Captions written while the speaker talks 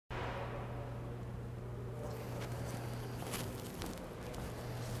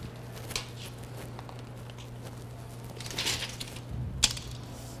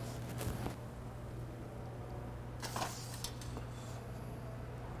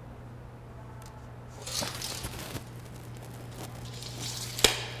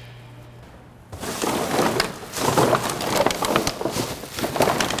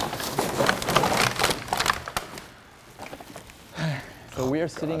we are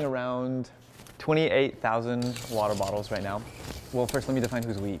sitting around 28,000 water bottles right now. Well, first let me define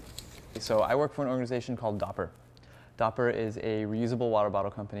who's we. So I work for an organization called Dopper. Dopper is a reusable water bottle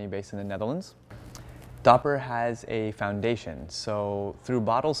company based in the Netherlands. Dopper has a foundation. So through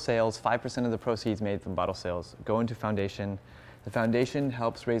bottle sales, 5% of the proceeds made from bottle sales go into foundation. The foundation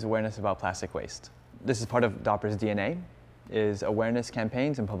helps raise awareness about plastic waste. This is part of Dopper's DNA, is awareness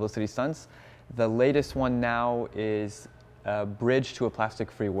campaigns and publicity stunts. The latest one now is a bridge to a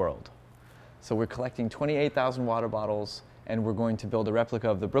plastic-free world. So we're collecting 28,000 water bottles, and we're going to build a replica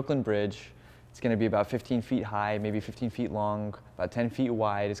of the Brooklyn Bridge. It's going to be about 15 feet high, maybe 15 feet long, about 10 feet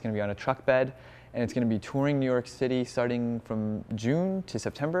wide. It's going to be on a truck bed, and it's going to be touring New York City starting from June to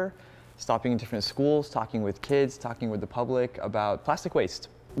September, stopping in different schools, talking with kids, talking with the public about plastic waste.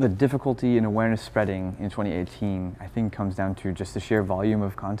 The difficulty in awareness spreading in 2018, I think, comes down to just the sheer volume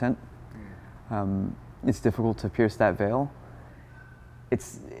of content. It's difficult to pierce that veil.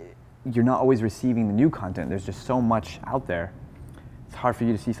 You're not always receiving the new content. There's just so much out there. It's hard for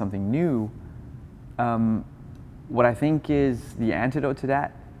you to see something new. What I think is the antidote to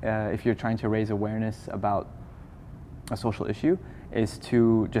that, if you're trying to raise awareness about a social issue, is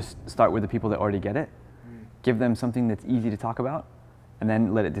to just start with the people that already get it, give them something that's easy to talk about, and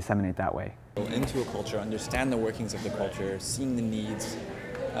then let it disseminate that way. Go into a culture, understand the workings of the culture, seeing the needs.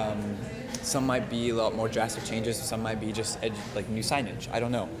 Some might be a lot more drastic changes, some might be just like new signage, I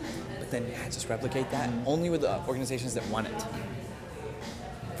don't know. But then just replicate that only with the organizations that want it,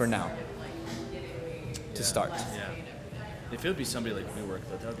 for now, to start. Yeah. If it would be somebody like WeWork,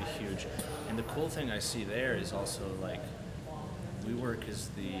 though, that would be huge. And the cool thing I see there is also like, WeWork is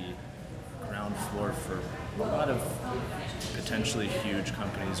the ground floor for a lot of potentially huge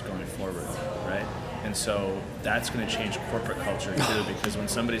companies going forward, right? And so that's going to change corporate culture too, because when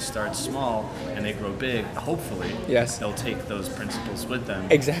somebody starts small and they grow big, hopefully, yes, they'll take those principles with them.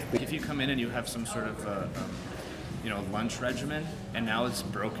 Exactly. If you come in and you have some sort of lunch regimen, and now it's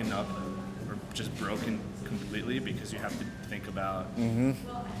broken up or just broken completely because you have to think about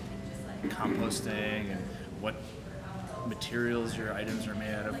composting and what materials your items are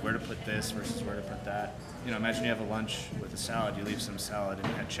made out of, where to put this versus where to put that. You know, imagine you have a lunch with a salad, you leave some salad and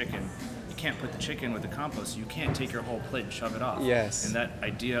you had chicken. You can't put the chicken with the compost, so you can't take your whole plate and shove it off. Yes. And that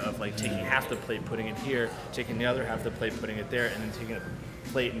idea of like taking half the plate, putting it here, taking the other half of the plate, putting it there, and then taking a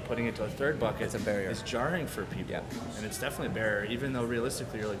plate and putting it to a third bucket, it's a barrier. It's jarring for people. Yeah. And it's definitely a barrier, even though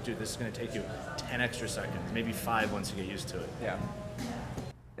realistically you're like, dude, this is going to take you 10 extra seconds, maybe 5 once you get used to it.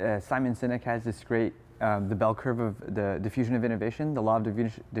 Yeah. Simon Sinek has this great, the bell curve of the diffusion of innovation, the law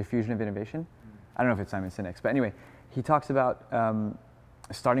of diffusion of innovation. I don't know if it's Simon Sinek's, but anyway, he talks about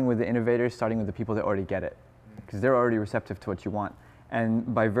starting with the innovators, starting with the people that already get it, because they're already receptive to what you want.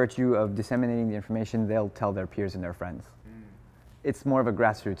 And by virtue of disseminating the information, they'll tell their peers and their friends. It's more of a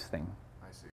grassroots thing.